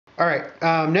Alright,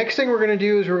 next thing we're going to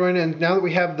do is now that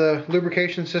we have the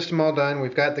lubrication system all done,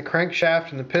 we've got the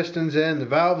crankshaft and the pistons in, the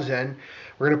valves in,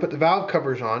 we're going to put the valve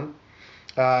covers on.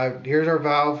 Here's our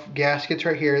valve gaskets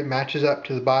right here. It matches up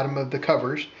to the bottom of the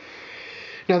covers.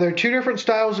 Now there are two different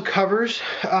styles of covers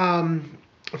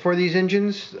for these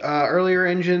engines. Earlier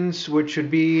engines, which would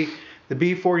be the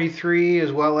B43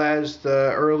 as well as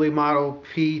the early model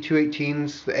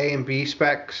P218s, the A and B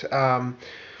specs,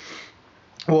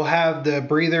 we'll have the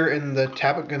breather in the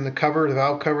tappet in the cover, the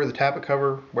valve cover, the tappet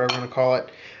cover, whatever you want to call it.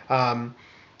 And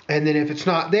then if it's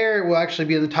not there, it will actually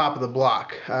be in the top of the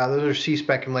block. Those are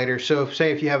C-spec and later. So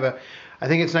say if you have I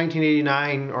think it's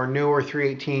 1989 or newer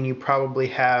 318, you probably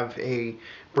have a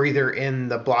breather in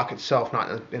the block itself,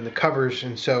 not in the covers.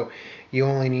 And so you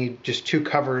only need just two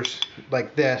covers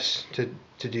like this to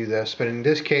do this. But in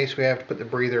this case, we have to put the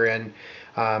breather in.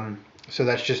 So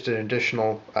that's just an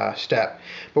additional step.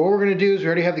 But what we're going to do is we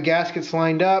already have the gaskets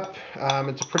lined up.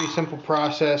 It's a pretty simple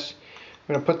process.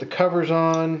 I'm going to put the covers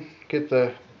on, get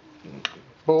the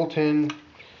bolt in,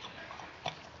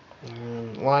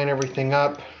 and line everything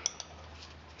up.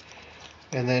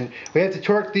 And then we have to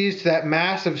torque these to that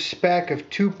massive spec of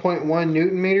 2.1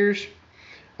 Newton meters.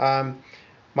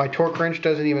 My torque wrench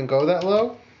doesn't even go that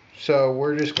low. So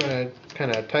we're just going to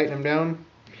kind of tighten them down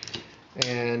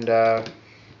and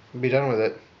be done with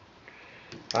it.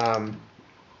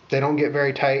 They don't get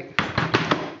very tight.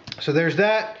 So there's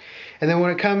that. And then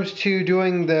when it comes to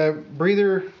doing the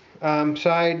breather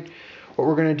side, what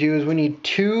we're going to do is we need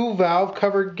two valve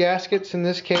covered gaskets in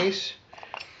this case.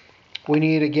 We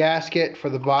need a gasket for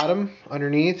the bottom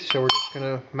underneath, so we're just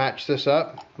going to match this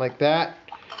up like that.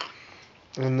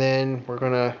 And then we're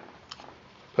going to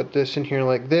put this in here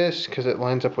like this because it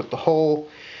lines up with the hole.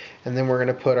 And then we're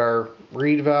going to put our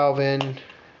reed valve in.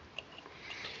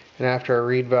 And after our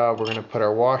reed valve, we're going to put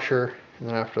our washer. And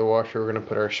then after the washer, we're going to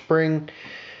put our spring.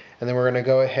 And then we're going to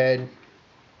go ahead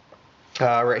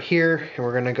right here, and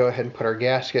we're going to go ahead and put our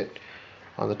gasket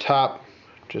on the top,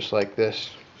 just like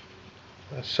this.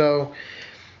 So,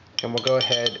 and we'll go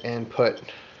ahead and put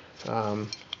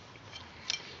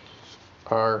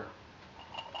our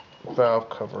valve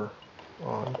cover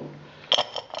on. I'm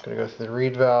going to go through the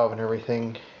reed valve and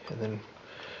everything, and then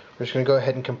we're just going to go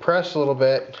ahead and compress a little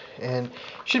bit, and it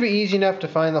should be easy enough to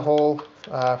find the hole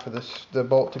for the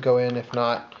bolt to go in. If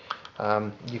not,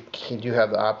 you do have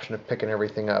the option of picking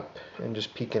everything up and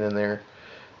just peeking in there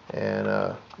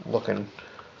and looking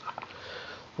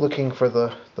for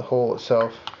the hole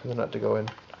itself, the nut to go in,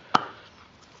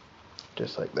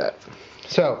 just like that.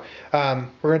 So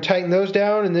we're going to tighten those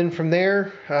down, and then from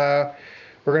there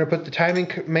we're going to put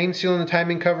the main seal in the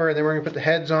timing cover, and then we're going to put the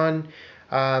heads on,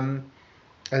 and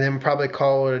then probably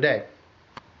call it a day.